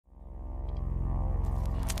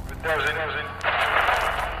Good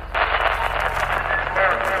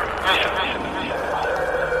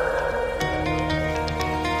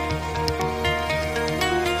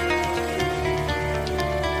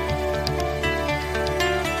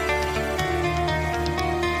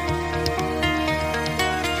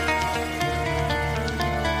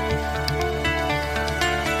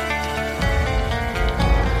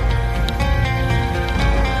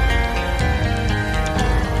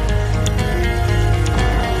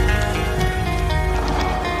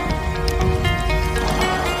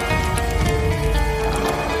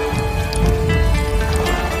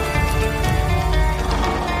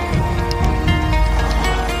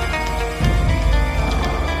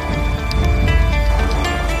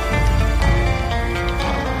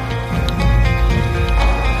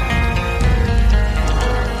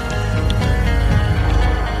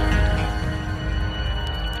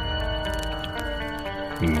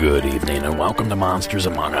evening and welcome to Monsters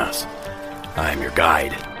Among Us. I am your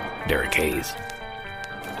guide, Derek Hayes.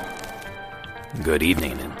 Good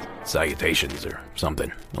evening and salutations or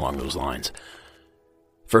something along those lines.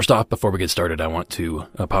 First off, before we get started, I want to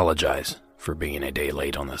apologize for being a day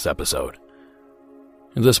late on this episode.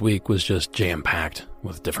 This week was just jam-packed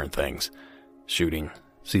with different things. Shooting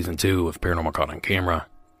Season 2 of Paranormal Caught on Camera,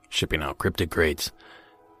 shipping out cryptid crates,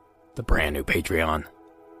 the brand new Patreon.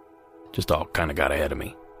 Just all kind of got ahead of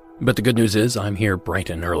me. But the good news is I'm here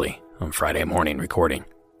bright and early on Friday morning recording.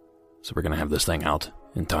 So we're going to have this thing out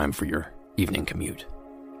in time for your evening commute.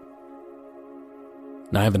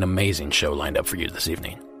 Now I have an amazing show lined up for you this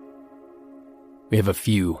evening. We have a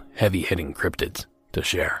few heavy-hitting cryptids to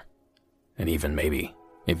share. And even maybe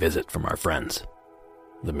a visit from our friends,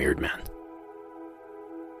 the Mothmen.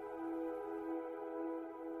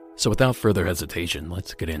 So without further hesitation,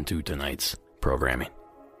 let's get into tonight's programming.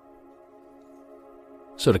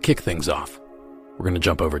 So to kick things off, we're going to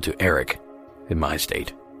jump over to Eric in my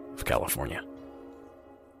state of California.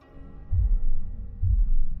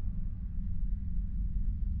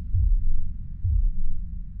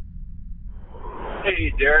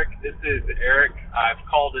 Hey Derek, this is Eric. I've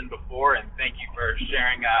called in before and thank you for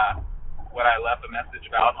sharing what I left a message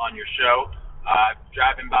about on your show.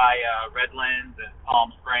 Driving by Redlands and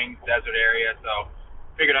Palm Springs desert area, so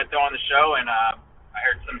figured I'd throw on the show, and I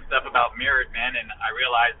heard some stuff about Mothmen, and I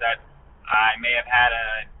realized that I may have had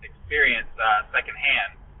an experience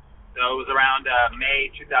secondhand. So it was around May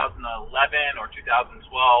 2011 or 2012.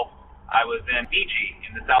 I was in Fiji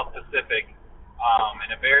in the South Pacific, in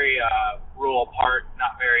a very rural part,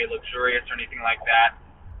 not very luxurious or anything like that.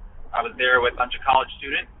 I was there with a bunch of college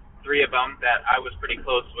students, 3 of them that I was pretty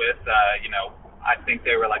close with. I think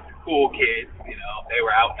they were like the cool kids. They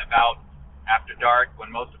were out and about after dark when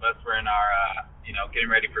most of us were in our, getting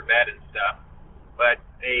ready for bed and stuff. But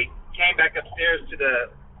they came back upstairs to the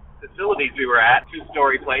facilities we were at,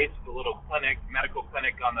 2-story place with a little clinic, medical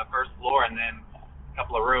clinic on the first floor, and then a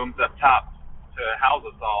couple of rooms up top to house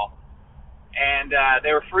us all. And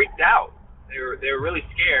they were freaked out. They were really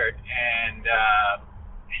scared, and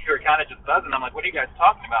they were kind of just buzzing. I'm like, what are you guys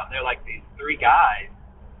talking about? And they're like, these 3 guys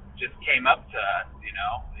just came up to us,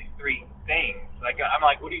 these 3 things. Like, I'm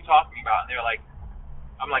like, what are you talking about? And they're like,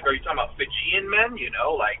 I'm like, are you talking about Fijian men?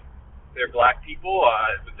 Like they're black people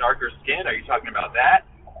with darker skin. Are you talking about that?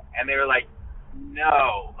 And they were like,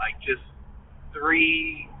 no, like just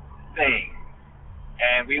 3 things.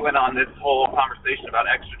 And we went on this whole conversation about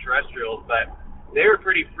extraterrestrials, but they were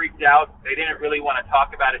pretty freaked out. They didn't really want to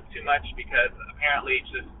talk about it too much because apparently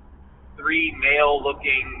it's just 3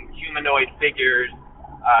 male-looking humanoid figures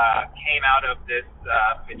came out of this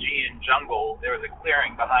Fijian jungle. There was a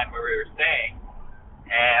clearing behind where we were staying,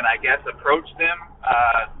 and I guess approached them.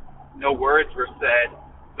 No words were said,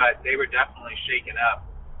 but they were definitely shaken up.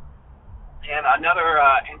 And another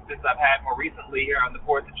instance I've had more recently here on the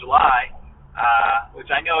 4th of July,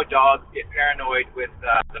 which I know dogs get paranoid with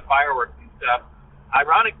the fireworks and stuff.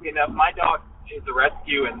 Ironically enough, my dog is a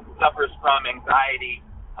rescue and suffers from anxiety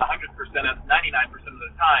 100% of 99% of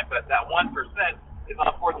the time, but that 1% is on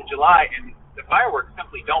the 4th of July, and the fireworks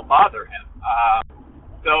simply don't bother him.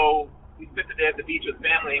 So we spent the day at the beach with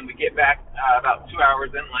family, and we get back about 2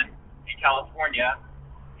 hours inland in California,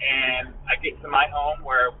 and I get to my home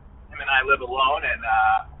where him and I live alone, and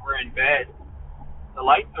we're in bed. The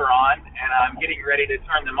lights are on, and I'm getting ready to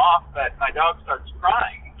turn them off, but my dog starts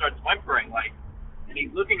crying. He starts whimpering, and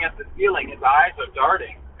he's looking at the ceiling. His eyes are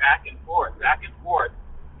darting back and forth,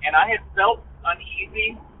 and I had felt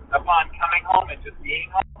uneasy upon coming home and just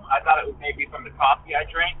being home. I thought it was maybe from the coffee I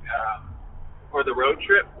drank for the road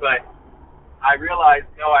trip, but I realized,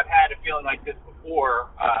 no, I've had a feeling like this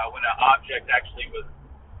before when an object actually was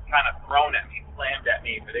kind of thrown at me, slammed at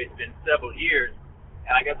me, but it's been several years,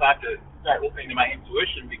 and I guess I have to start listening to my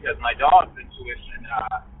intuition, because my dog's intuition,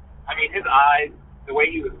 his eyes, the way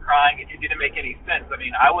he was crying, it didn't make any sense.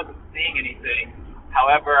 I wasn't seeing anything.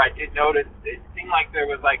 However, I did notice it seemed like there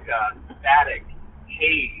was like a static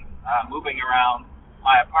haze moving around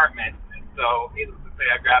my apartment. And so, needless to say,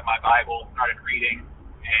 I grabbed my Bible, started reading,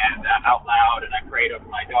 and out loud, and I prayed over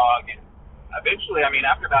my dog. And eventually,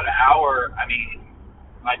 after about an hour,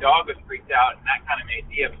 my dog was freaked out, and that kind of made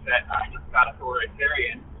me upset. I just got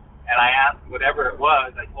authoritarian, and I asked whatever it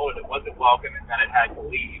was. I told it wasn't welcome and that it had to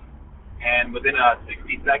leave. And within 60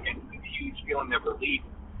 seconds, this huge feeling of relief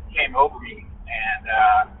came over me,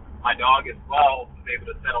 and my dog as well was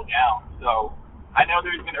able to settle down. So I know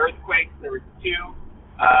there's been earthquakes. There was 2,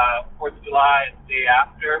 4th of July and the day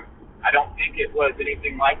after. I don't think it was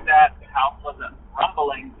anything like that. The house wasn't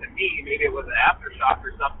rumbling to me. Maybe it was an aftershock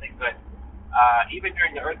or something, but even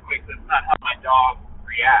during the earthquakes, that's not how my dog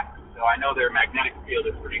reacts. So I know their magnetic field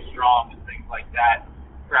is pretty strong and things like that.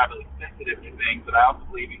 Probably sensitive to things, but I also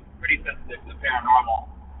believe he's pretty sensitive to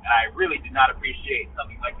paranormal. And I really did not appreciate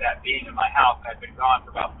something like that being in my house. I'd been gone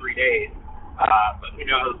for about 3 days. But who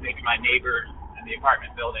knows, maybe my neighbors in the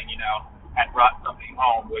apartment building, had brought something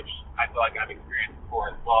home, which I feel like I've experienced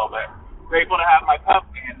before as well. But grateful to have my pup,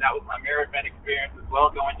 and that was my Mothmen experience as well,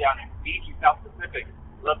 going down in Fiji, South Pacific.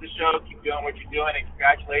 Love the show. Keep doing what you're doing, and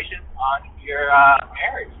congratulations on your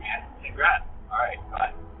marriage, man. Congrats. All right,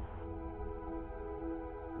 bye.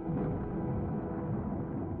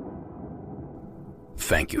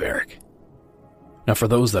 Thank you, Eric. Now, for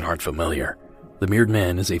those that aren't familiar, the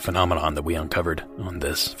Mothmen is a phenomenon that we uncovered on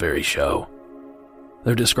this very show.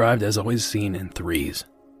 They're described as always seen in threes.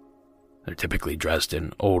 They're typically dressed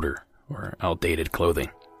in older or outdated clothing.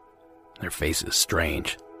 Their face is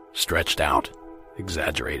strange, stretched out,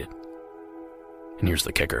 exaggerated. And here's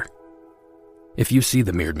the kicker. If you see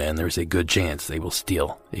the Mothmen, there's a good chance they will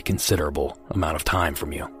steal a considerable amount of time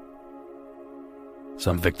from you.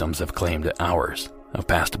 Some victims have claimed that hours have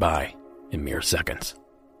passed by in mere seconds.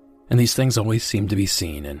 And these things always seem to be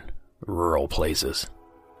seen in rural places,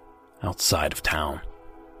 outside of town.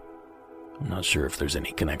 I'm not sure if there's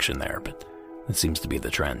any connection there, but it seems to be the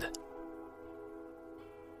trend.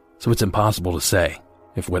 So it's impossible to say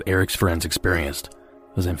if what Eric's friends experienced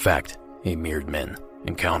was in fact a Mothmen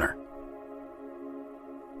encounter.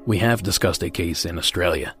 We have discussed a case in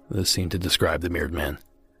Australia that seemed to describe the Mothmen,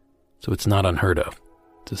 so it's not unheard of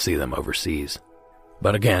to see them overseas.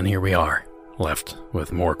 But again, here we are, left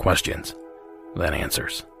with more questions than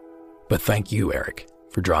answers. But thank you, Eric,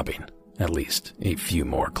 for dropping at least a few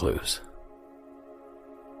more clues.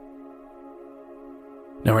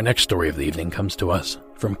 Now, our next story of the evening comes to us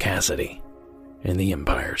from Cassidy in the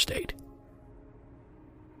Empire State.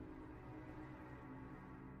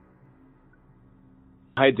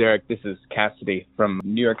 Hi, Derek. This is Cassidy from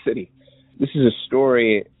New York City. This is a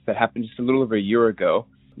story that happened just a little over a year ago.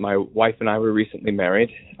 My wife and I were recently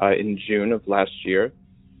married in June of last year,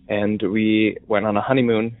 and we went on a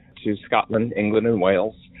honeymoon to Scotland, England, and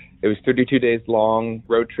Wales. It was 32 days long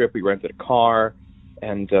road trip. We rented a car,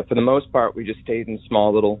 and for the most part, we just stayed in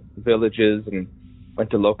small little villages and went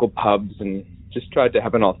to local pubs and just tried to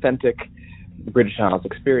have an authentic British Isles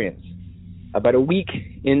experience. About a week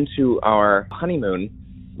into our honeymoon,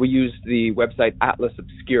 we used the website Atlas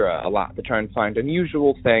Obscura a lot to try and find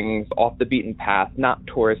unusual things, off the beaten path, not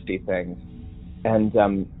touristy things. And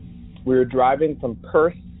we were driving from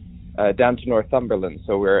Perth down to Northumberland,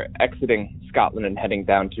 so we were exiting Scotland and heading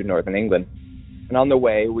down to northern England. And on the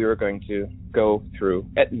way, we were going to go through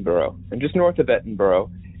Edinburgh. And just north of Edinburgh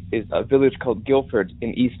is a village called Guildford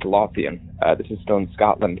in East Lothian. This is still in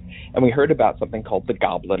Scotland. And we heard about something called the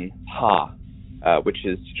Goblin Ha, which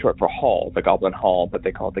is short for Hall, the Goblin Hall, but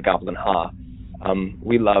they call it the Goblin Ha.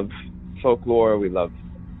 We love folklore, we love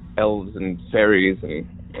elves and fairies,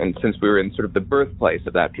 and since we were in sort of the birthplace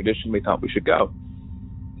of that tradition, we thought we should go.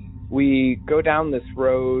 We go down this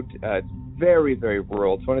road. It's very, very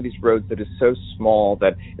rural. It's one of these roads that is so small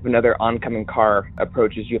that if another oncoming car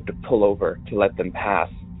approaches, you have to pull over to let them pass.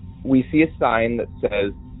 We see a sign that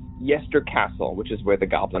says Yester Castle, which is where the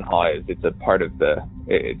Goblin Hall is. It's a part of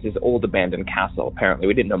it's this old abandoned castle, apparently.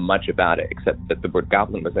 We didn't know much about it, except that the word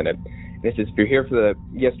goblin was in it. And it says, if you're here for the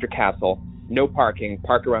Yester Castle, no parking,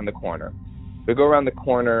 park around the corner. We go around the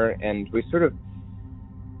corner, and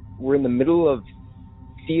we're in the middle of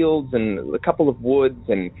fields and a couple of woods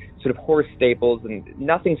and sort of horse stables, and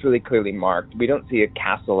nothing's really clearly marked. We don't see a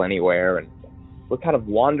castle anywhere, and we're kind of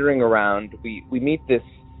wandering around. We meet this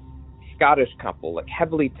Scottish couple, like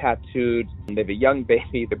heavily tattooed. They have a young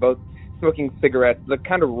baby. They're both smoking cigarettes, looked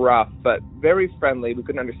kind of rough, but very friendly. We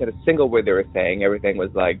couldn't understand a single word they were saying. Everything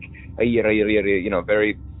was like a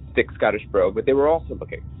very thick Scottish brogue, but they were also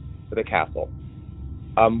looking for the castle.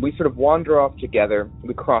 We sort of wander off together.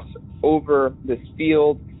 We cross over this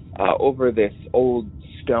field, over this old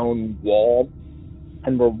stone wall,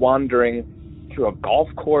 and we're wandering through a golf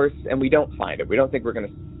course, and we don't find it. We don't think we're going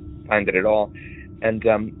to find it at all. And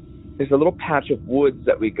there's a little patch of woods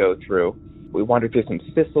that we go through. We wander through some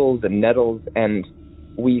thistles and nettles, and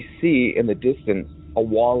we see in the distance a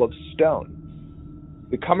wall of stone.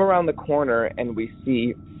 We come around the corner, and we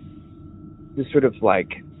see this sort of like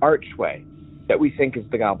archway that we think is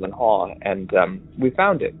the Goblin Hall, and we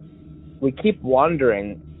found it. We keep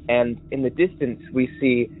wandering, and in the distance we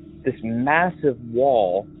see this massive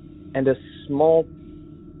wall and a small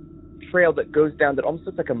trail that goes down that almost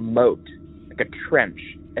looks like a moat, like a trench,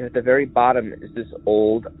 and at the very bottom is this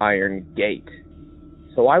old iron gate.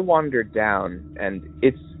 So I wandered down, and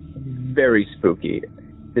it's very spooky.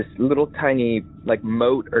 This little tiny like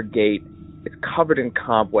moat or gate, it's covered in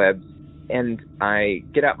cobwebs, and I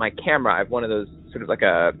get out my camera. I have one of those sort of like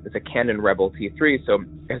it's a Canon Rebel T3, so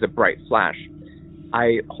it has a bright flash.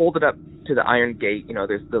 I hold it up to the iron gate,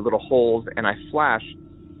 there's the little holes, and I flash,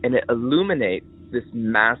 and it illuminates this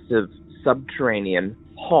massive subterranean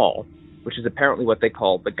hall, which is apparently what they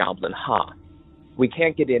call the Goblin Ha. We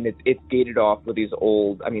can't get in. It's gated off with these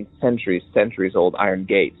old, centuries old iron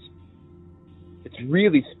gates. It's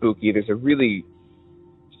really spooky. There's a really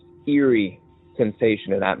eerie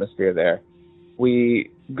sensation and atmosphere there.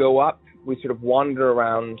 We go up, we sort of wander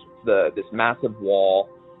around this massive wall,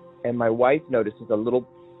 and my wife notices a little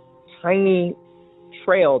tiny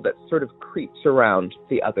trail that sort of creeps around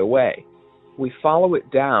the other way. We follow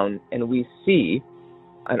it down, and we see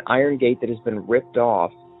an iron gate that has been ripped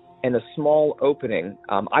off and a small opening.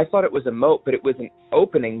 I thought it was a moat, but it was an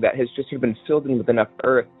opening that has just sort of been filled in with enough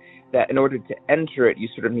earth that in order to enter it, you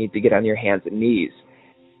sort of need to get on your hands and knees.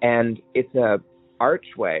 And it's a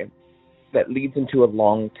archway that leads into a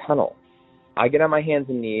long tunnel. I get on my hands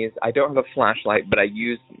and knees. I don't have a flashlight, but I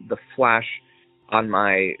use the flash on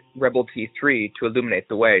my Rebel T3 to illuminate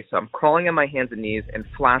the way. So I'm crawling on my hands and knees and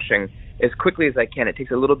flashing as quickly as I can. It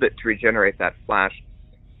takes a little bit to regenerate that flash.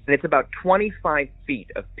 And it's about 25 feet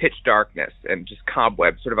of pitch darkness and just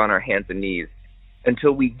cobwebs sort of on our hands and knees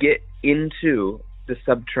until we get into the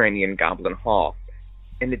subterranean Goblin Hall.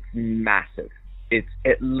 And it's massive. It's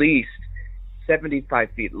at least 75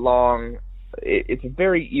 feet long. It's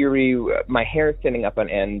very eerie. My hair is standing up on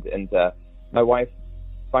end, and my wife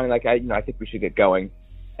finally I think we should get going.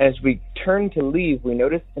 As we turn to leave, we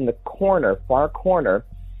notice in the far corner,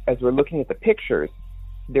 as we're looking at the pictures,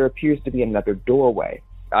 there appears to be another doorway.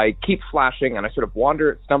 I keep flashing, and I sort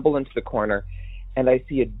of stumble into the corner, and I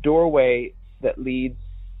see a doorway that leads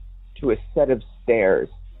to a set of stairs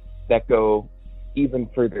that go even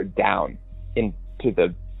further down into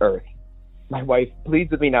the earth. My wife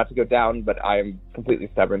pleads with me not to go down, but I am completely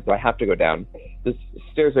stubborn, so I have to go down. The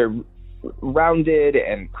stairs are rounded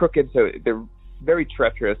and crooked, so they're very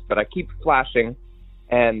treacherous, but I keep flashing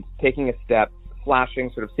and taking a step,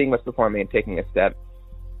 flashing, sort of seeing what's before me and taking a step.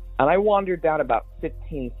 And I wandered down about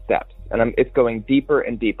 15 steps, and it's going deeper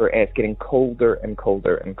and deeper, and it's getting colder and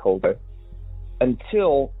colder and colder.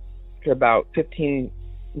 Until, after about 15,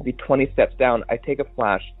 maybe 20 steps down, I take a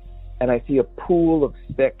flash, and I see a pool of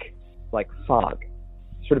thick, like fog,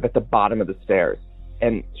 sort of at the bottom of the stairs,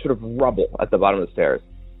 and sort of rubble at the bottom of the stairs.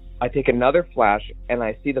 I take another flash, and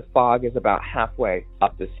I see the fog is about halfway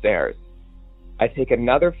up the stairs. I take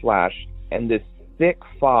another flash, and this thick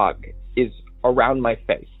fog is around my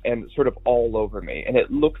face and sort of all over me, and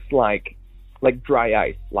it looks like dry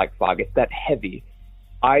ice, like fog. It's that heavy.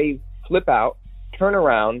 I flip out, turn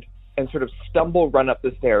around, and sort of run up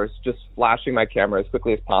the stairs, just flashing my camera as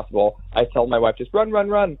quickly as possible. I tell my wife, just run, run,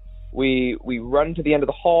 run. We run to the end of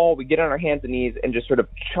the hall, we get on our hands and knees, and just sort of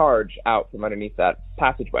charge out from underneath that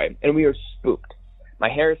passageway, and we are spooked. My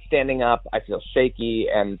hair is standing up, I feel shaky,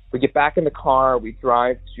 and we get back in the car, we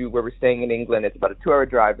drive to where we're staying in England. It's about a 2-hour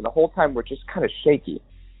drive, and the whole time we're just kind of shaky.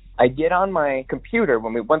 I get on my computer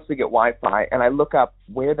once we get Wi-Fi, and I look up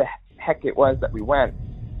where the heck it was that we went,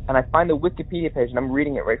 and I find the Wikipedia page, and I'm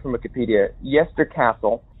reading it right from Wikipedia. Yester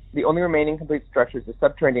Castle, the only remaining complete structure is the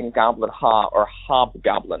subterranean Goblin Ha, or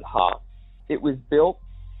Hobgoblin Ha. It was built,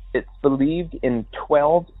 it's believed, in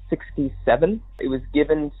 1267. It was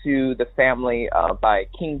given to the family by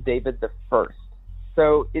King David I.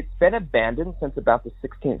 So it's been abandoned since about the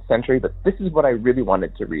 16th century, but this is what I really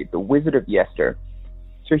wanted to read, The Wizard of Yester.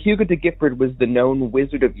 Sir Hugo de Gifford was the known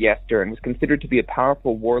wizard of yester and was considered to be a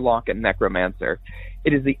powerful warlock and necromancer.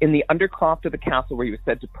 It is in the undercroft of the castle where he was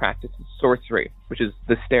said to practice sorcery, which is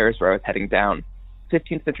the stairs where I was heading down.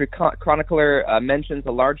 15th century chronicler mentions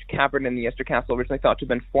a large cavern in the Yester Castle originally thought to have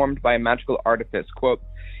been formed by a magical artifice. Quote,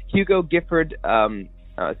 Hugo Gifford,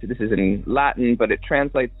 so this is in Latin, but it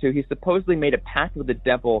translates to, he supposedly made a pact with the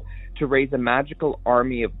devil to raise a magical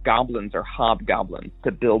army of goblins or hobgoblins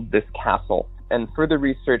to build this castle. And further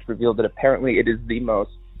research revealed that apparently it is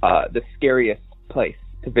the scariest place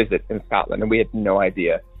to visit in Scotland, and we had no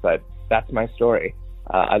idea. But that's my story.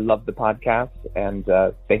 I love the podcast, and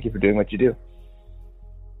thank you for doing what you do.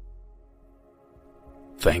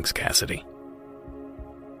 Thanks, Cassidy.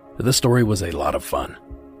 This story was a lot of fun,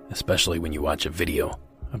 especially when you watch a video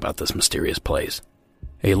about this mysterious place,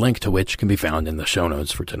 a link to which can be found in the show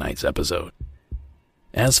notes for tonight's episode.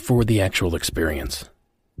 As for the actual experience,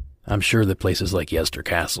 I'm sure that places like Yester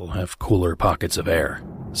Castle have cooler pockets of air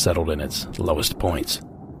settled in its lowest points.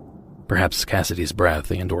 Perhaps Cassidy's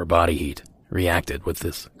breath and/or body heat reacted with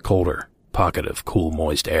this colder pocket of cool,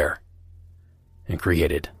 moist air and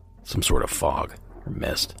created some sort of fog or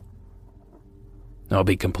mist. Now, I'll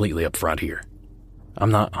be completely upfront here.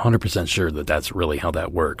 I'm not 100% sure that that's really how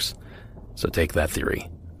that works, so take that theory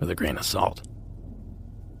with a grain of salt.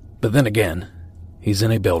 But then again, he's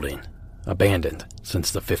in a building abandoned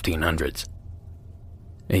since the 1500s.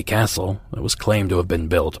 A castle that was claimed to have been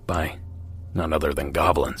built by none other than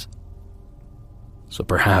goblins. So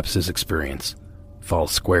perhaps his experience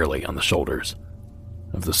falls squarely on the shoulders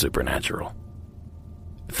of the supernatural.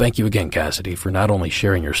 Thank you again, Cassidy, for not only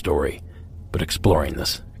sharing your story, but exploring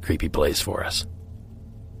this creepy place for us.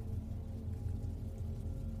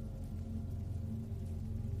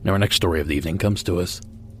 Now, our next story of the evening comes to us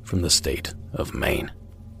from the state of Maine.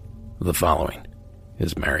 The following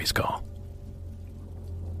is Mary's Call.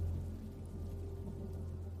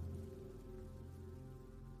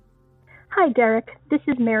 Hi, Derek. This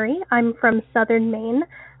is Mary. I'm from Southern Maine.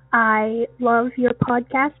 I love your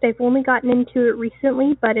podcast. I've only gotten into it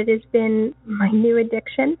recently, but it has been my new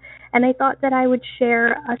addiction. And I thought that I would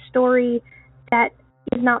share a story that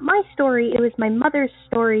is not my story. It was my mother's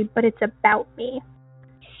story, but it's about me.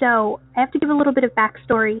 So I have to give a little bit of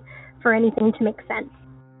backstory for anything to make sense.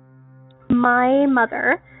 My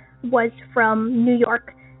mother was from New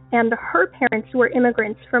York, and her parents were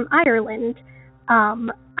immigrants from Ireland.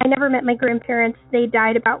 I never met my grandparents. They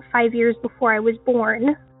died about 5 years before I was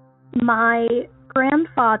born. My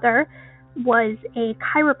grandfather was a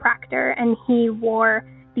chiropractor, and he wore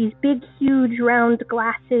these big, huge, round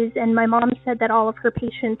glasses, and my mom said that all of her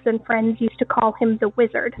patients and friends used to call him the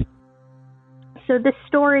Wizard. So this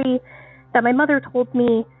story that my mother told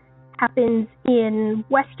me happens in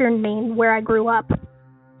Western Maine, where I grew up.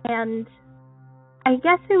 And I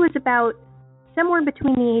guess it was about somewhere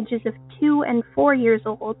between the ages of 2 and 4 years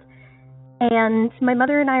old. And my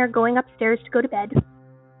mother and I are going upstairs to go to bed.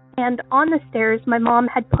 And on the stairs, my mom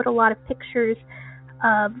had put a lot of pictures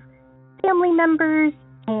of family members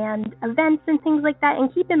and events and things like that.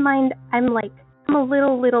 And keep in mind, I'm a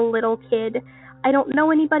little kid. I don't know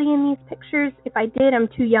anybody in these pictures. If I did, I'm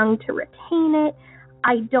too young to retain it.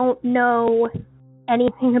 I don't know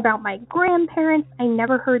anything about my grandparents. I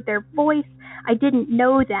never heard their voice. I didn't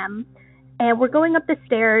know them. And we're going up the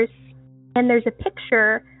stairs, and there's a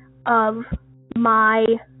picture of my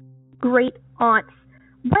great aunt's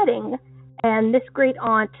wedding. And this great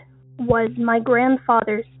aunt was my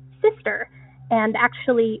grandfather's sister. And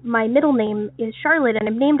actually, my middle name is Charlotte, and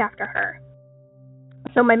I'm named after her.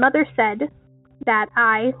 So my mother said that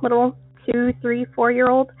I, little 2, 3,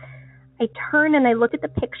 4-year-old, I turn and I look at the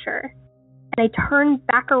picture, and I turn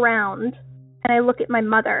back around and I look at my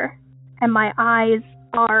mother, and my eyes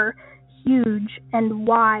are huge and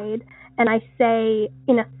wide, and I say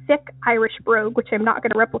in a thick Irish brogue, which I'm not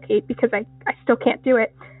going to replicate because I still can't do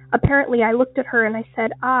it. Apparently I looked at her and I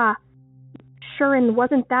said, Shurin,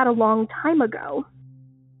 wasn't that a long time ago?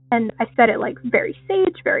 And I said it very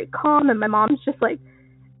sage, very calm, and my mom's just like,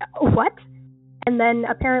 what? And then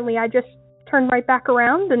apparently I just turned right back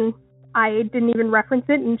around, and I didn't even reference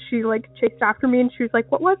it, and she chased after me, and she was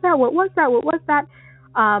like, what was that? What was that? What was that?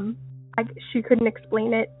 She couldn't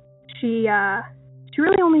explain it. She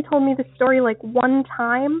really only told me the story one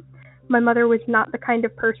time. My mother was not the kind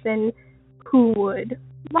of person who would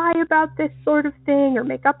lie about this sort of thing or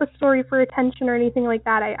make up a story for attention or anything like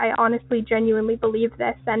that. I honestly, genuinely believe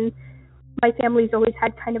this, and my family's always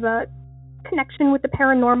had kind of a connection with the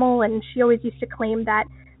paranormal, and she always used to claim that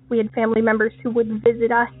we had family members who would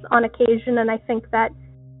visit us on occasion, and I think that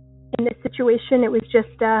in this situation it was just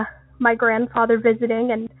my grandfather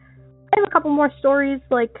visiting, and I have a couple more stories,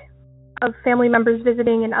 like, of family members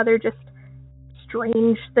visiting and other just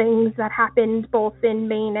strange things that happened both in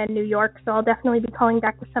Maine and New York, so I'll definitely be calling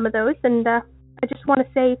back with some of those. And I just want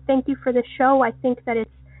to say thank you for the show. I think that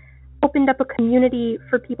it's opened up a community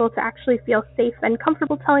for people to actually feel safe and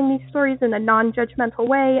comfortable telling these stories in a non-judgmental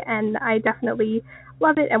way, and I definitely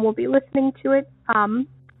love it and will be listening to it.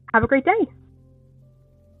 Have a great day.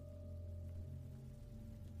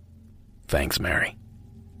 Thanks, Mary.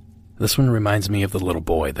 This one reminds me of the little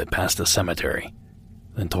boy that passed a cemetery,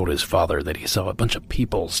 then told his father that he saw a bunch of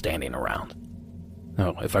people standing around.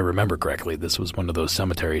 Now, if I remember correctly, this was one of those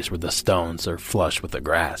cemeteries where the stones are flush with the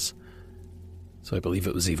grass. So I believe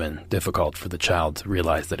it was even difficult for the child to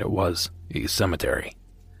realize that it was a cemetery.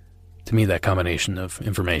 To me, that combination of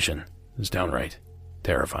information is downright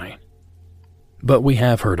terrifying. But we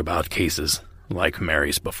have heard about cases like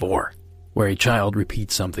Mary's before, where a child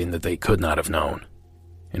repeats something that they could not have known,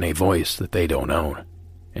 in a voice that they don't own,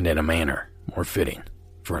 and in a manner more fitting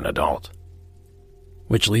for an adult.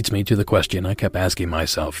 Which leads me to the question I kept asking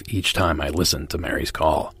myself each time I listened to Mary's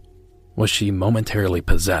call. Was she momentarily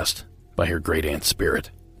possessed by her great-aunt's spirit?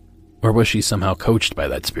 Or was she somehow coached by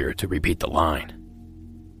that spirit to repeat the line?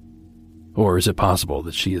 Or is it possible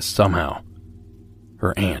that she is somehow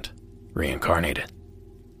her aunt reincarnated?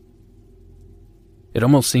 It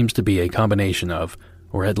almost seems to be a combination of,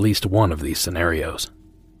 or at least one of these scenarios.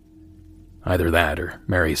 Either that, or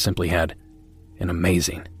Mary simply had an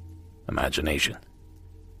amazing imagination.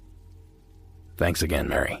 Thanks again,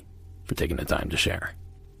 Mary, for taking the time to share.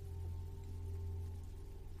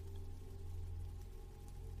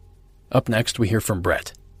 Up next, we hear from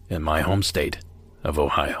Brett in my home state of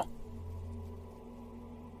Ohio.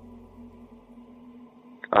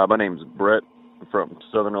 My name's Brett. I'm from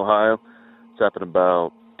Southern Ohio. It's happened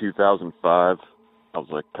about 2005. I was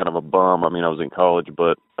like kind of a bum. I was in college,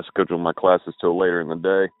 but I scheduled my classes till later in the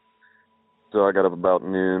day. So I got up about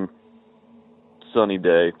noon. Sunny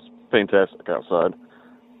day. It's fantastic outside.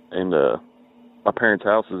 And my parents'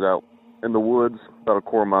 house is out in the woods, about a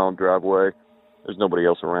quarter-mile driveway. There's nobody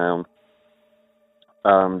else around.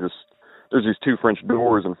 There's these two French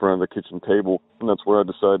doors in front of the kitchen table, and that's where I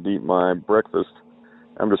decided to eat my breakfast.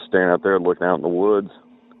 I'm just standing out there looking out in the woods,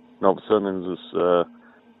 and all of a sudden there's this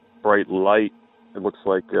bright light. It looks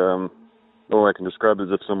like, the way I can describe it is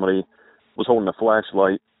if somebody was holding a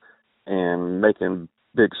flashlight and making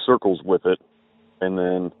big circles with it, and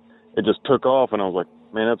then it just took off, and I was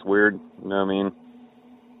like, man, that's weird. You know what I mean?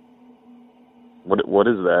 What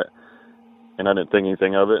is that? And I didn't think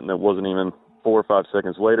anything of it, and it wasn't even 4 or 5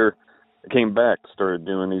 seconds later, it came back, started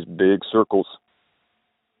doing these big circles.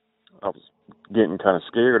 I was getting kind of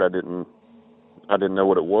scared. I didn't know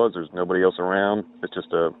what it was. There's nobody else around. It's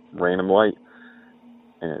just a random light.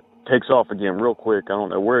 And it takes off again real quick. I don't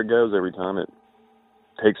know where it goes every time. It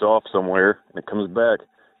takes off somewhere, and it comes back,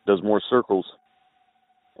 does more circles,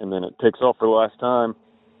 and then it takes off for the last time,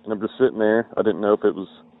 and I'm just sitting there. I didn't know if it was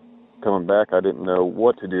coming back. I didn't know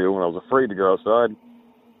what to do, and I was afraid to go outside.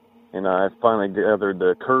 And I finally gathered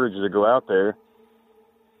the courage to go out there,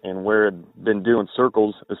 and where it had been doing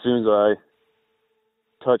circles, as soon as I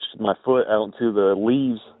touched my foot out into the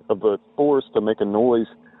leaves of the forest to make a noise,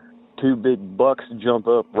 2 big bucks jump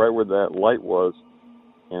up right where that light was.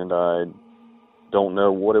 And I don't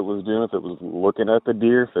know what it was doing, if it was looking at the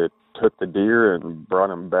deer, if it took the deer and brought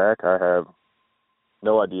him back. I have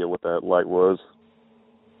no idea what that light was.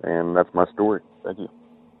 And that's my story. Thank you.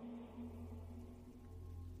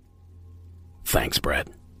 Thanks, Brett.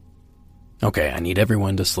 Okay, I need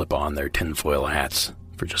everyone to slip on their tinfoil hats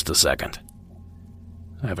for just a second.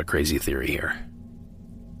 I have a crazy theory here.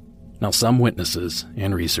 Now, some witnesses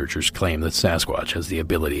and researchers claim that Sasquatch has the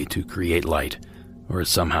ability to create light, or is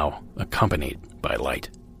somehow accompanied by light.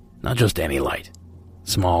 Not just any light.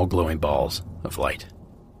 Small glowing balls of light,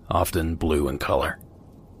 often blue in color.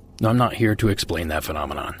 Now, I'm not here to explain that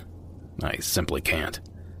phenomenon. I simply can't.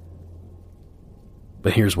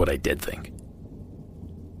 But here's what I did think.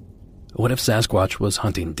 What if Sasquatch was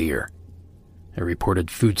hunting deer, a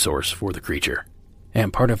reported food source for the creature,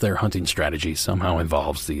 and part of their hunting strategy somehow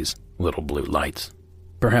involves these little blue lights?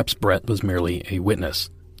 Perhaps Brett was merely a witness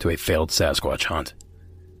to a failed Sasquatch hunt,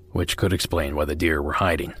 which could explain why the deer were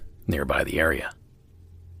hiding nearby the area.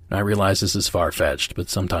 I realize this is far-fetched, but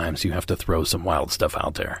sometimes you have to throw some wild stuff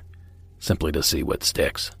out there, simply to see what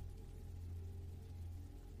sticks.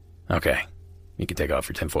 Okay, you can take off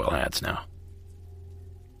your tinfoil hats now.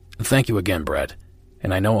 Thank you again, Brett,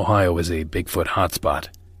 and I know Ohio is a Bigfoot hotspot,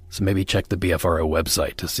 so maybe check the BFRO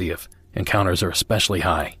website to see if encounters are especially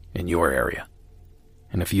high in your area.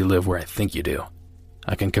 And if you live where I think you do,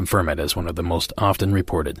 I can confirm it as one of the most often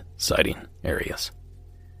reported sighting areas.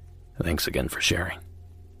 Thanks again for sharing.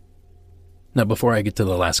 Now, before I get to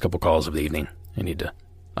the last couple calls of the evening, I need to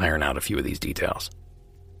iron out a few of these details.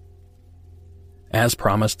 As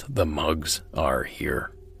promised, the mugs are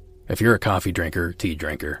here. If you're a coffee drinker, tea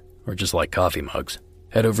drinker, or just like coffee mugs,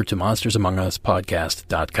 head over to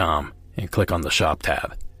monstersamonguspodcast.com and click on the shop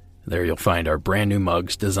tab. There you'll find our brand new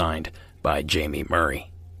mugs designed by Jamie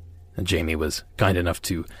Murray. And Jamie was kind enough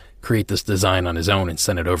to create this design on his own and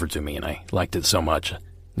send it over to me, and I liked it so much, I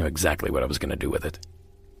knew exactly what I was going to do with it.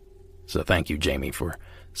 So thank you, Jamie, for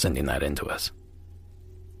sending that in to us.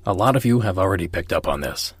 A lot of you have already picked up on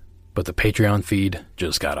this, but the Patreon feed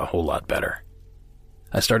just got a whole lot better.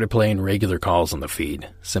 I started playing regular calls on the feed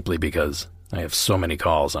simply because I have so many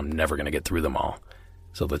calls I'm never going to get through them all,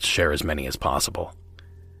 so let's share as many as possible.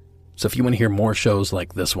 So if you want to hear more shows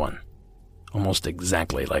like this one, almost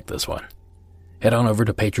exactly like this one, head on over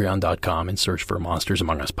to patreon.com and search for Monsters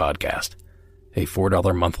Among Us Podcast. A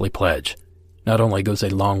 $4 monthly pledge not only goes a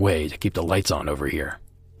long way to keep the lights on over here,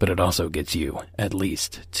 but it also gets you at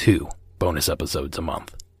least 2 bonus episodes a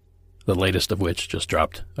month, the latest of which just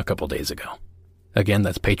dropped a couple days ago. Again,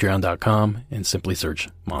 that's patreon.com and simply search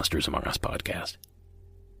Monsters Among Us Podcast.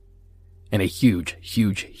 And a huge,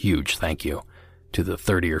 huge, huge thank you to the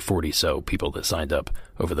 30 or 40 so people that signed up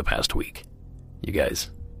over the past week. You guys,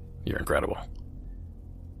 you're incredible.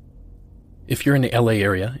 If you're in the LA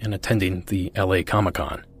area and attending the LA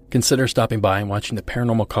Comic-Con, consider stopping by and watching the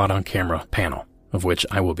Paranormal Caught on Camera panel, of which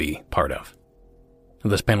I will be part of.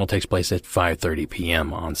 This panel takes place at 5:30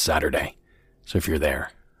 p.m. on Saturday, so if you're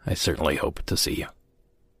there, I certainly hope to see you.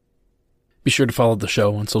 Be sure to follow the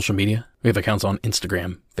show on social media. We have accounts on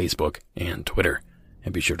Instagram, Facebook, and Twitter,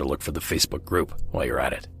 and be sure to look for the Facebook group while you're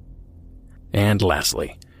at it. And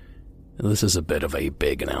lastly, this is a bit of a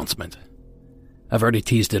big announcement. I've already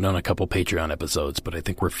teased it on a couple Patreon episodes, but I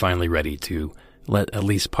think we're finally ready to let at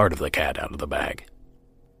least part of the cat out of the bag.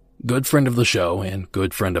 Good friend of the show and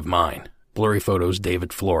good friend of mine, Blurry Photos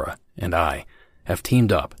David Flora, and I have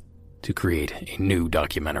teamed up to create a new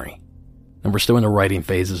documentary. And we're still in the writing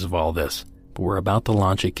phases of all this, but we're about to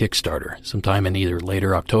launch a Kickstarter sometime in either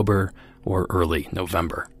later October or early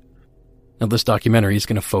November. Now, this documentary is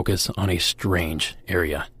going to focus on a strange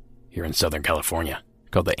area here in Southern California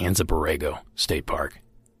called the Anza Borrego State Park.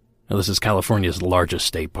 Now, this is California's largest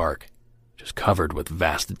state park, just covered with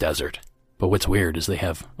vast desert. But what's weird is they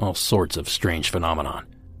have all sorts of strange phenomenon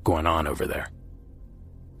going on over there.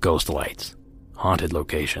 Ghost lights, haunted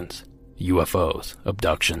locations, UFOs,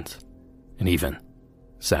 abductions, and even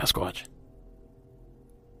Sasquatch.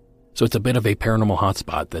 So it's a bit of a paranormal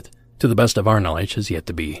hotspot that, to the best of our knowledge, has yet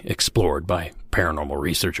to be explored by paranormal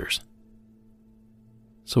researchers.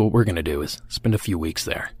 So what we're going to do is spend a few weeks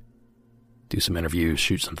there, do some interviews,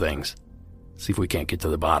 shoot some things, see if we can't get to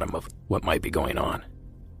the bottom of what might be going on.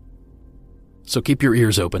 So keep your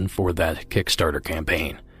ears open for that Kickstarter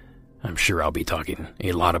campaign. I'm sure I'll be talking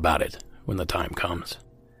a lot about it when the time comes.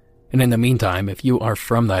 And in the meantime, if you are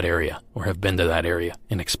from that area or have been to that area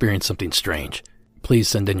and experienced something strange, please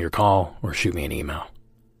send in your call or shoot me an email.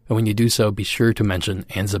 And when you do so, be sure to mention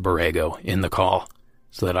Anza Borrego in the call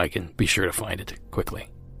so that I can be sure to find it quickly.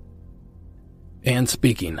 And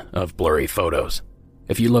speaking of blurry photos,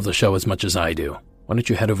 if you love the show as much as I do, why don't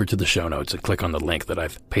you head over to the show notes and click on the link that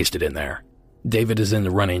I've pasted in there. David is in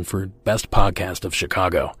the running for Best Podcast of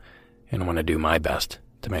Chicago, and I want to do my best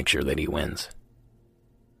to make sure that he wins.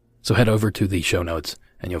 So head over to the show notes,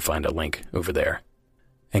 and you'll find a link over there.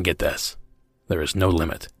 And get this, there is no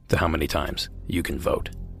limit to how many times you can vote.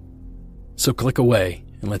 So click away,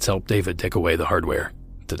 and let's help David take away the hardware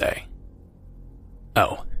today.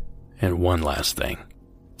 Oh, and one last thing.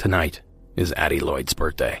 Tonight is Addie Lloyd's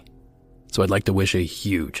birthday. So I'd like to wish a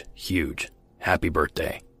huge, huge happy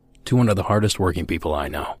birthday to one of the hardest working people I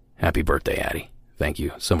know. Happy birthday, Addie. Thank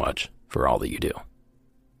you so much for all that you do.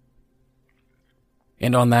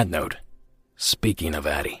 And on that note, speaking of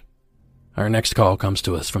Addie, our next call comes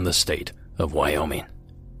to us from the state of Wyoming.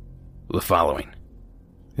 The following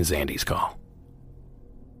is Andy's call.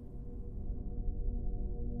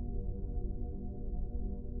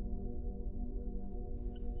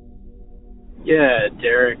 Yeah,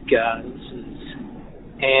 Derek, this is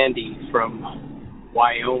Andy from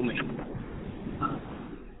Wyoming.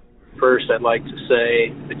 First, I'd like to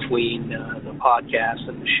say between the podcast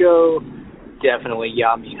and the show, definitely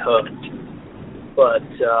got me hooked. But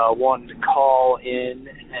wanted to call in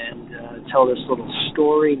and tell this little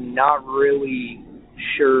story. Not really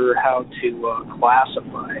sure how to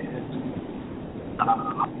classify it.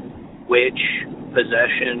 Witch,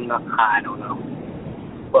 possession, I don't know.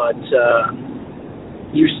 But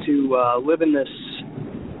used to live in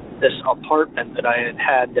this apartment that I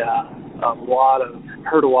had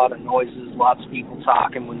heard a lot of noises, lots of people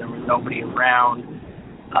talking when there was nobody around.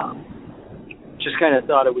 Just kind of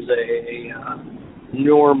thought it was a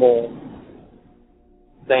normal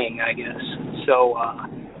thing, I guess. So I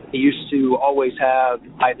used to always have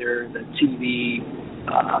either the TV,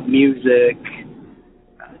 music,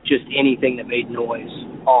 just anything that made noise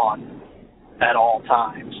on at all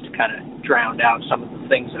times to kind of drown out some of the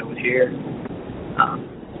things I would hear.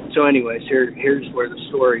 So anyways, here's where the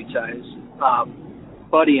story ties.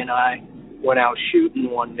 Buddy and I went out shooting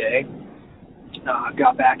one day,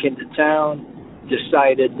 got back into town,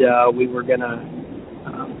 decided we were gonna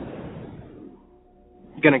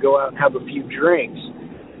go out and have a few drinks.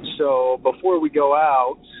 So before we go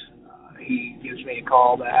out, he gives me a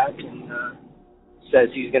call back and says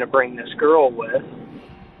he's gonna bring this girl with.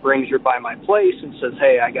 Brings her by my place and says,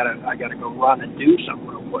 "Hey, I gotta go run and do something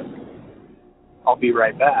real quick. I'll be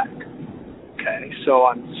right back." Okay, so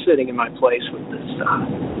I'm sitting in my place with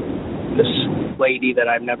this lady that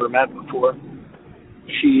I've never met before.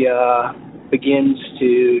 She begins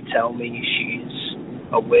to tell me she's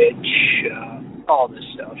a witch, all this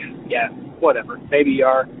stuff. Yeah, whatever. Maybe you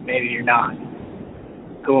are, maybe you're not.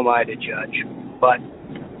 Who am I to judge? But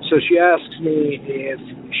so she asks me if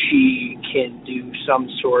she can do some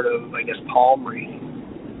sort of, I guess, palm reading.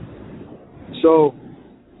 So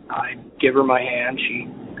I give her my hand. She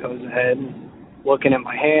goes ahead and looking at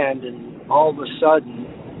my hand, and all of a sudden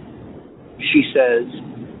she says,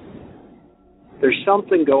 "There's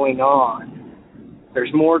something going on.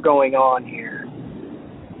 There's more going on here.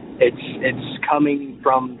 It's coming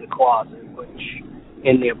from the closet," which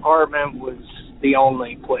in the apartment was the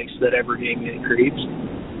only place that ever gave me the creeps.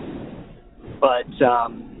 But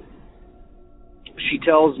she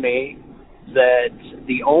tells me that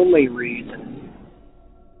the only reason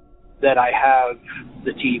that I have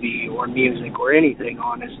the TV or music or anything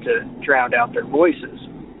on is to drown out their voices.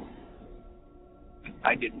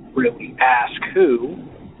 I didn't really ask who,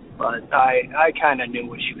 but I kind of knew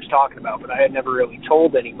what she was talking about, but I had never really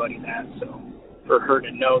told anybody that, so for her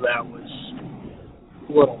to know that was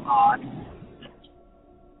a little odd.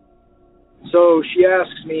 So she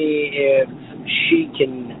asks me if she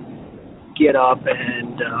can get up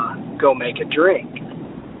and go make a drink.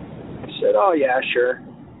 I said, "Oh yeah, sure.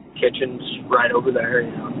 Kitchen's right over there,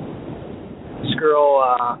 you know." This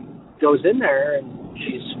girl goes in there and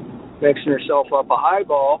she's mixing herself up a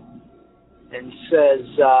highball and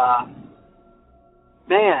says,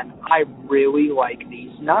 "Man, I really like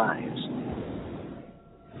these knives."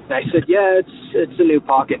 And I said, "Yeah, it's a new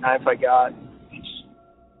pocket knife I got."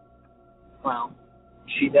 Well,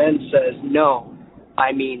 she then says, "No,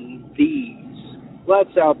 I mean these."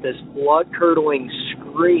 Lets out this blood-curdling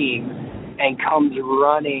scream and comes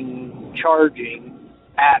running, charging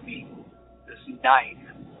at me, this knife,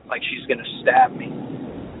 like she's going to stab me.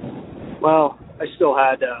 Well, I still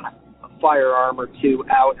had a firearm or two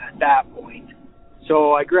out at that point.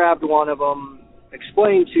 So I grabbed one of them,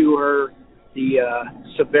 explained to her the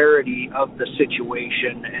severity of the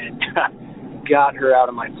situation, and got her out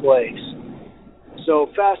of my place. So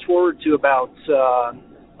fast forward to about,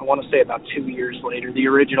 I want to say about 2 years later. The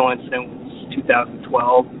original incident was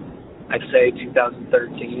 2012. I'd say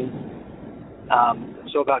 2013.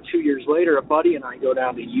 So about 2 years later, a buddy and I go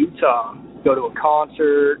down to Utah, go to a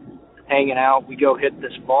concert, hanging out. We go hit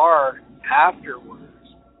this bar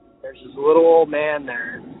afterwards. There's this little old man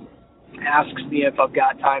there, asks me if I've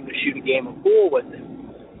got time to shoot a game of pool with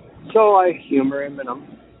him. So I humor him, and I'm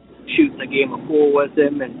shooting a game of pool with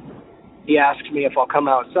him, and he asks me if I'll come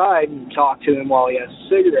outside and talk to him while he has a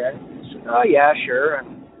cigarette. I said, "Oh yeah, sure.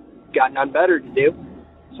 I've got none better to do."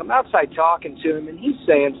 So I'm outside talking to him, and he's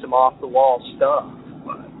saying some off-the-wall stuff,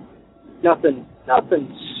 but nothing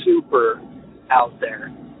super out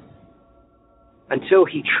there. Until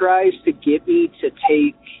he tries to get me to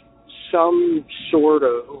take some sort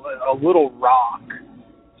of a little rock.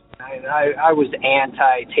 I was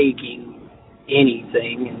anti-taking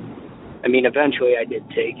anything, and I mean, eventually I did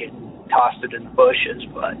take it and tossed it in the bushes,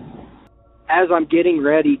 but as I'm getting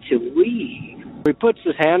ready to leave, he puts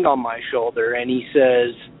his hand on my shoulder and he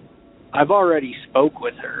says, "I've already spoke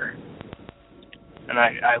with her." And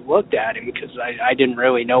I looked at him because I didn't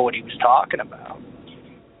really know what he was talking about.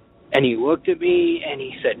 And he looked at me and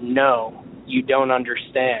he said, "No, you don't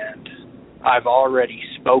understand. I've already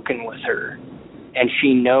spoken with her, and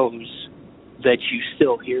she knows that you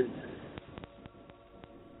still hear them."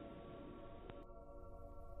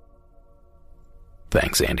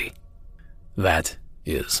 Thanks, Andy. That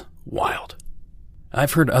is wild.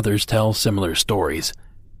 I've heard others tell similar stories,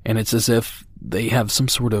 and it's as if they have some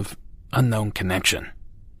sort of unknown connection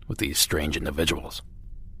with these strange individuals.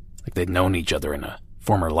 Like they'd known each other in a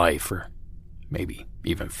former life or maybe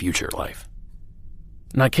even future life.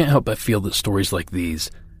 And I can't help but feel that stories like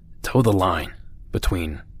these toe the line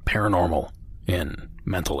between paranormal and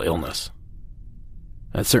mental illness.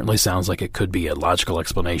 That certainly sounds like it could be a logical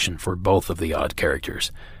explanation for both of the odd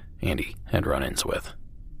characters Andy had run-ins with.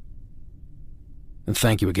 And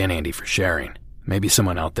thank you again, Andy, for sharing. Maybe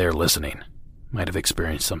someone out there listening might have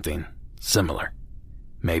experienced something similar,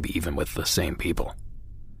 maybe even with the same people.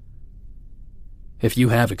 If you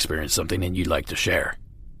have experienced something and you'd like to share,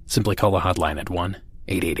 simply call the hotline at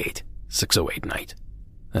 1-888-608-NIGHT.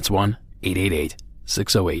 That's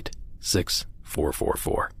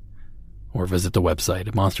 1-888-608-6444. Or visit the website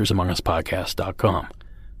at monstersamonguspodcast.com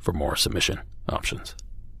for more submission options.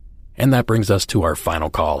 And that brings us to our final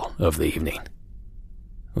call of the evening.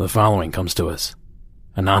 The following comes to us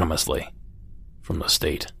anonymously from the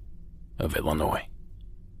state of Illinois.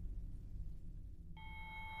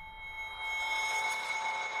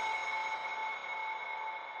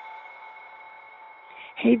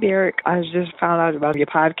 Hey, Derek. I just found out about your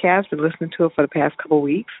podcast. Been listening to it for the past couple of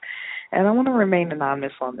weeks, and I want to remain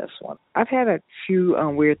anonymous on this one. I've had a few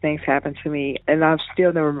weird things happen to me, and I've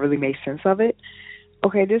still never really made sense of it.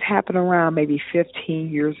 Okay, this happened around maybe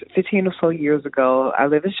 15 or so years ago. I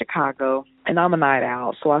live in Chicago, and I'm a night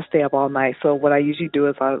owl, so I stay up all night. So what I usually do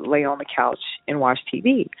is I lay on the couch and watch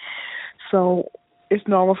TV. So it's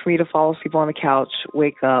normal for me to fall asleep on the couch,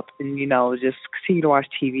 wake up, and, just continue to watch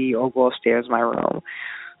TV or go upstairs in my room.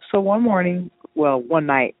 So one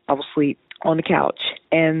night, I was asleep on the couch,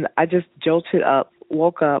 and I just jolted up,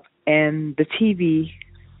 woke up, and the TV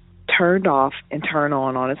turned off and turned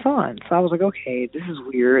on its own. So I was like, okay, this is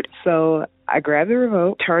weird. So I grabbed the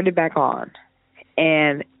remote, turned it back on,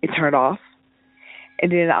 and it turned off. And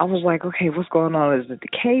then I was like, okay, what's going on? Is it the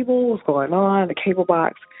cable? What's going on? The cable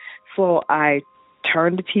box? So I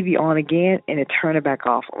turned the TV on again, and it turned it back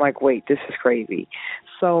off. I'm like, wait, this is crazy.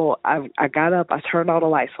 So I got up. I turned all the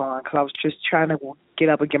lights on because I was just trying to get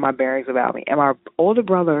up and get my bearings about me. And my older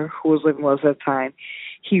brother, who was living with us at the time,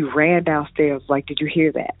 he ran downstairs like, did you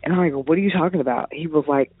hear that? And I'm like, what are you talking about? He was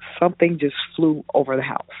like, something just flew over the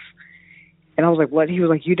house. And I was like, what? He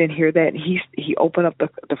was like, you didn't hear that? And he opened up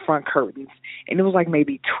the front curtains, and it was like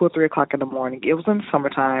maybe 2 or 3 o'clock in the morning. It was in the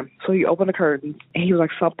summertime. So he opened the curtains, and he was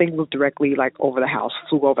like, something was directly like over the house,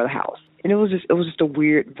 flew over the house. And it was just a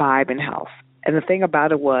weird vibe in the house. And the thing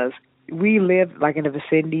about it was, we live like in a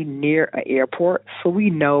vicinity near an airport, so we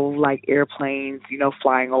know like airplanes,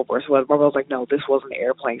 flying over us. So my brother was like, no, this wasn't an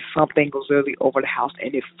airplane. Something was literally over the house,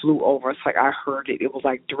 and it flew over. It's like I heard it. It was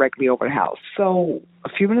like directly over the house. So a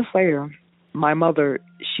few minutes later, my mother,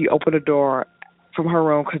 she opened the door from her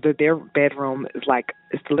room because their bedroom is like,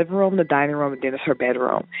 it's the living room, the dining room, and then it's her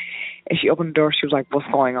bedroom. And she opened the door. She was like,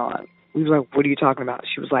 what's going on? We was like, what are you talking about?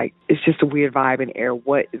 She was like, it's just a weird vibe in the air.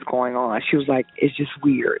 What is going on? She was like, it's just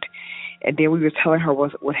weird. And then we were telling her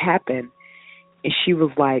what happened, and she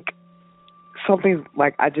was like, something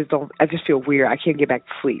like, I just feel weird. I can't get back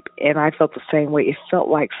to sleep. And I felt the same way. It felt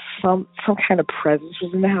like some kind of presence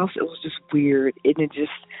was in the house. It was just weird. And it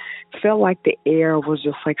just felt like the air was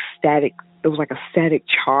just like static. It was like a static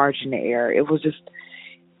charge in the air. It was just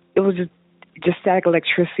static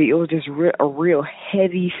electricity. It was just a real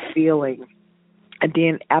heavy feeling. And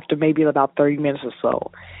then after maybe about 30 minutes or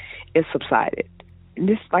so, it subsided. And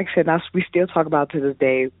this, like I said, we still talk about it to this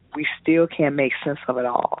day. We still can't make sense of it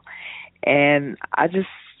all. And I just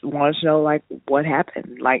wanted to know, like, what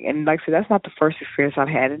happened. And like I said, that's not the first experience I've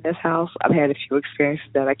had in this house. I've had a few experiences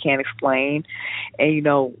that I can't explain. And,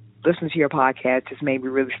 listening to your podcast just made me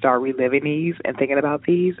really start reliving these and thinking about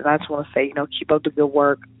these. And I just want to say, keep up the good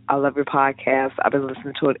work. I love your podcast. I've been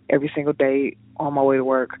listening to it every single day on my way to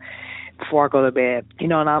work before I go to bed.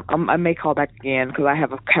 And I may call back again because I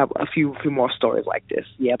have a few more stories like this.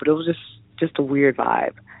 Yeah, but it was just a weird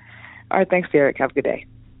vibe. All right, thanks, Derek. Have a good day.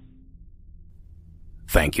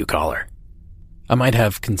 Thank you, caller. I might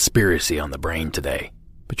have conspiracy on the brain today,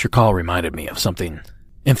 but your call reminded me of something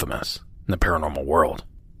infamous in the paranormal world.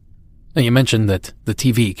 Now, you mentioned that the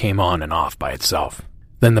TV came on and off by itself,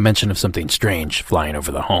 then the mention of something strange flying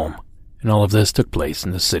over the home, and all of this took place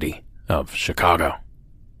in the city of Chicago.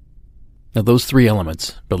 Now, those 3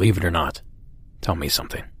 elements, believe it or not, tell me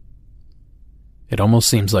something. It almost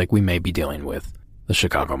seems like we may be dealing with the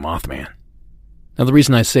Chicago Mothman. Now, the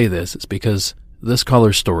reason I say this is because this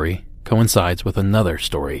caller's story coincides with another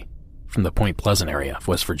story from the Point Pleasant area of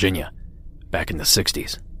West Virginia back in the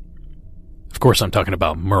 60s. Of course, I'm talking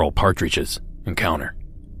about Merle Partridge's encounter.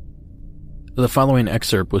 The following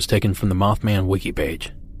excerpt was taken from the Mothman wiki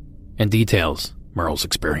page, and details Merle's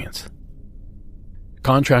experience.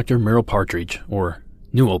 Contractor Merle Partridge, or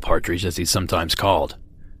Newell Partridge as he's sometimes called,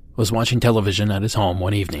 was watching television at his home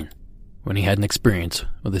one evening when he had an experience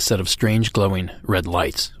with a set of strange glowing red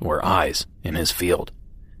lights, or eyes, in his field.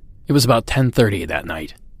 It was about 10:30 that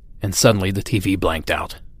night, and suddenly the TV blanked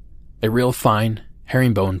out. A real fine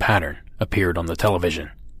herringbone pattern appeared on the television,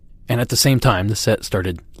 and at the same time the set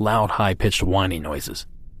started loud, high-pitched whining noises.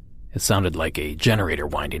 It sounded like a generator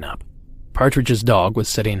winding up. Partridge's dog was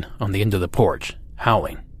sitting on the end of the porch,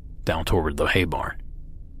 howling, down toward the hay barn.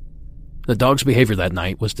 The dog's behavior that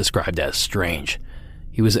night was described as strange.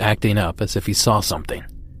 He was acting up as if he saw something.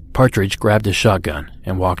 Partridge grabbed his shotgun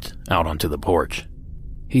and walked out onto the porch.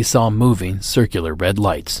 He saw moving, circular red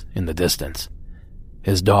lights in the distance.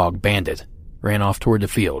 His dog, Bandit, ran off toward the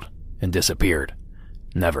field and disappeared,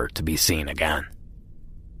 never to be seen again.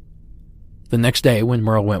 The next day, when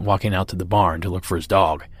Merle went walking out to the barn to look for his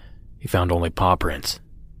dog, he found only paw prints.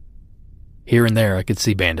 Here and there I could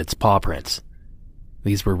see Bandit's paw prints.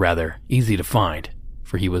 These were rather easy to find,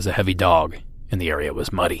 for he was a heavy dog and the area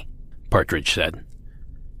was muddy, Partridge said.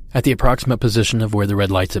 At the approximate position of where the red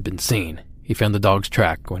lights had been seen, he found the dog's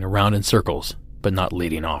track going around in circles, but not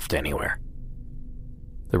leading off to anywhere.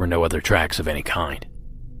 There were no other tracks of any kind.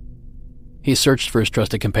 He searched for his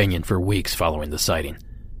trusted companion for weeks following the sighting,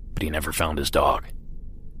 but he never found his dog.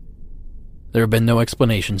 There have been no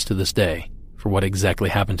explanations to this day for what exactly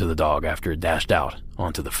happened to the dog after it dashed out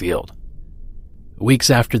onto the field. Weeks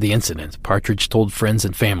after the incident, Partridge told friends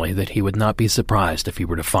and family that he would not be surprised if he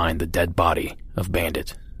were to find the dead body of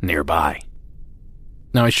Bandit nearby.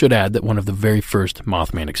 Now I should add that one of the very first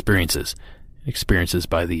Mothman experiences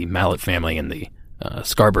by the Mallet family and the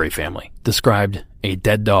Scarberry family, described a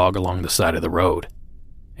dead dog along the side of the road,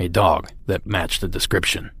 a dog that matched the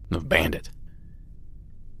description of Bandit.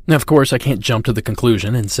 Now, of course, I can't jump to the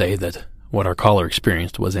conclusion and say that what our caller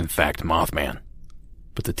experienced was in fact Mothman,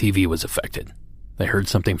 but the TV was affected. They heard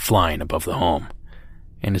something flying above the home,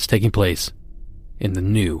 and it's taking place in the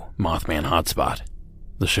new Mothman hotspot,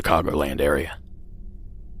 the Chicagoland area.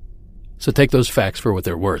 So take those facts for what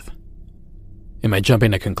they're worth. Am I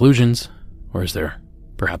jumping to conclusions, or is there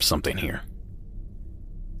perhaps something here?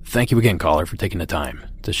 Thank you again, caller, for taking the time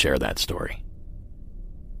to share that story.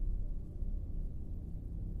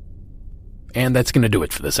 And that's going to do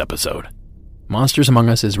it for this episode. Monsters Among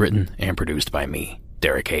Us is written and produced by me,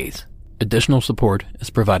 Derek Hayes. Additional support is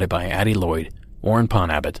provided by Addie Lloyd, Warren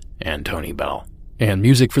Pon Abbott, and Tony Bell. And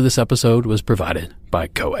music for this episode was provided by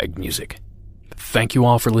Coag Music. Thank you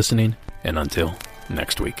all for listening, and until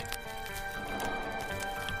next week.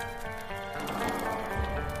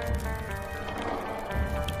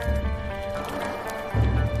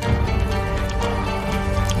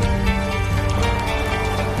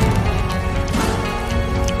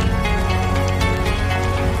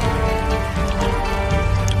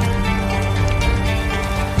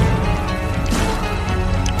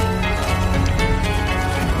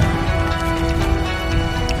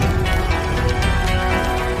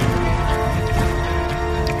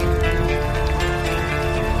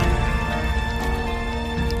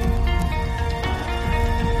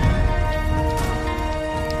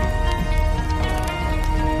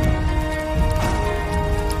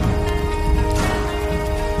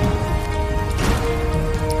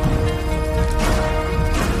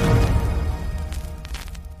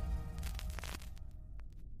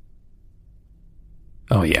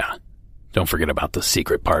 Oh yeah, don't forget about the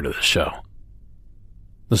secret part of the show.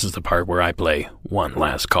 This is the part where I play one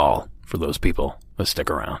last call for those people that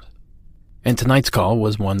stick around. And tonight's call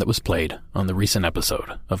was one that was played on the recent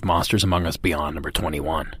episode of Monsters Among Us Beyond number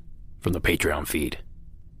 21 from the Patreon feed.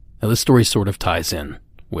 Now this story sort of ties in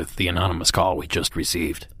with the anonymous call we just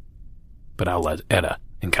received, but I'll let Etta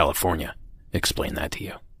in California explain that to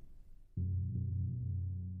you.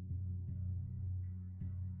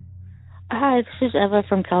 Hi, this is Eva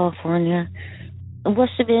from California. It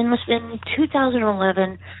must have been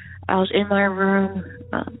 2011. I was in my room.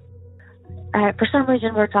 For some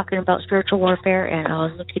reason, we were talking about spiritual warfare, and I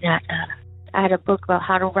was looking at. I had a book about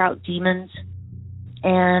how to rout demons,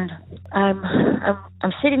 and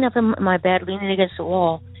I'm sitting up in my bed, leaning against the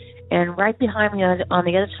wall, and right behind me on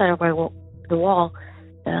the other side of the wall,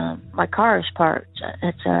 my car is parked.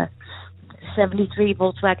 It's a '73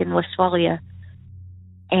 Volkswagen Westfalia.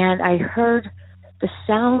 And I heard the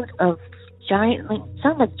sound of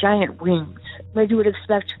like giant wings, like you would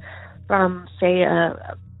expect from, say,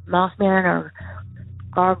 a Mothman or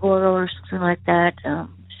gargoyle or something like that,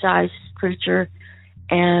 size creature.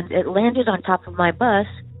 And it landed on top of my bus,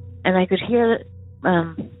 and I could hear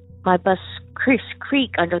my bus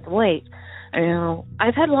creak under the weight.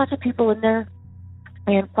 I've had lots of people in there,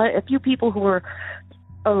 and quite a few people who were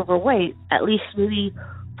overweight, at least maybe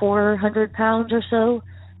 400 pounds or so,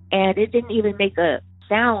 and it didn't even make a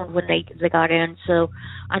sound when they got in. So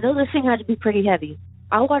I know this thing had to be pretty heavy.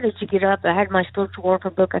 I wanted to get up. I had my spiritual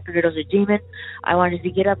warfare book. I figured it was a demon. I wanted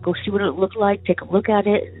to get up, go see what it looked like, take a look at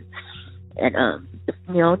it, and if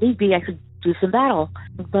need be, I could do some battle.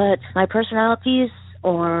 But my personalities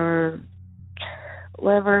or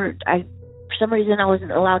whatever, for some reason I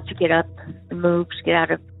wasn't allowed to get up and move, to get out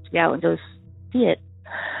and go see it.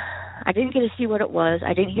 I didn't get to see what it was.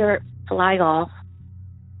 I didn't hear it fly off.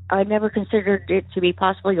 I never considered it to be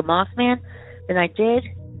possibly a Mothman. Then I did.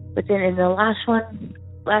 But then in the last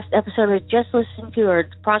episode I just listened to, or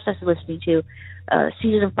process of listening to,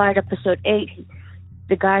 season 5, episode 8,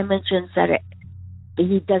 the guy mentions that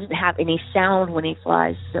he doesn't have any sound when he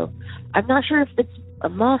flies. So I'm not sure if it's a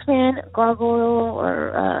Mothman, a gargoyle, or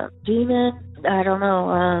a demon. I don't know,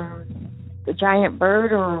 a giant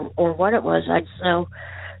bird or what it was. I just know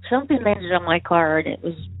something landed on my car, and it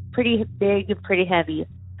was pretty big and pretty heavy.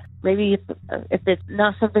 Maybe if it's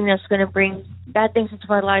not something that's going to bring bad things into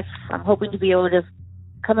my life, I'm hoping to be able to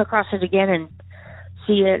come across it again and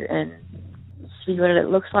see it and see what it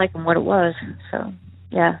looks like and what it was. So,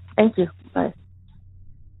 yeah, thank you. Bye.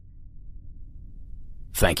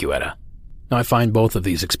 Thank you, Etta. Now, I find both of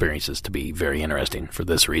these experiences to be very interesting for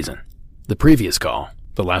this reason. The previous call,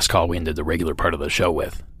 the last call we ended the regular part of the show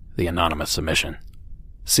with, the anonymous submission,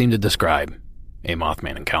 seemed to describe a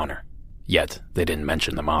Mothman encounter. Yet, they didn't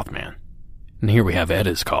mention the Mothman. And here we have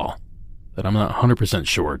Etta's call, that I'm not 100%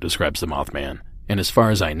 sure describes the Mothman, and as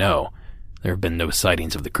far as I know, there have been no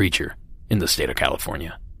sightings of the creature in the state of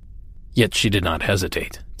California. Yet she did not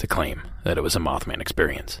hesitate to claim that it was a Mothman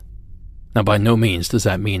experience. Now, by no means does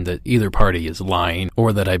that mean that either party is lying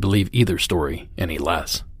or that I believe either story any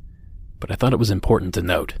less. But I thought it was important to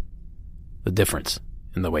note the difference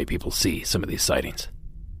in the way people see some of these sightings.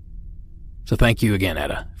 So thank you again,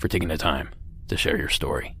 Etta, for taking the time to share your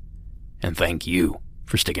story. And thank you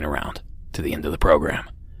for sticking around to the end of the program.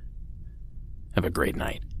 Have a great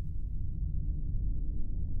night.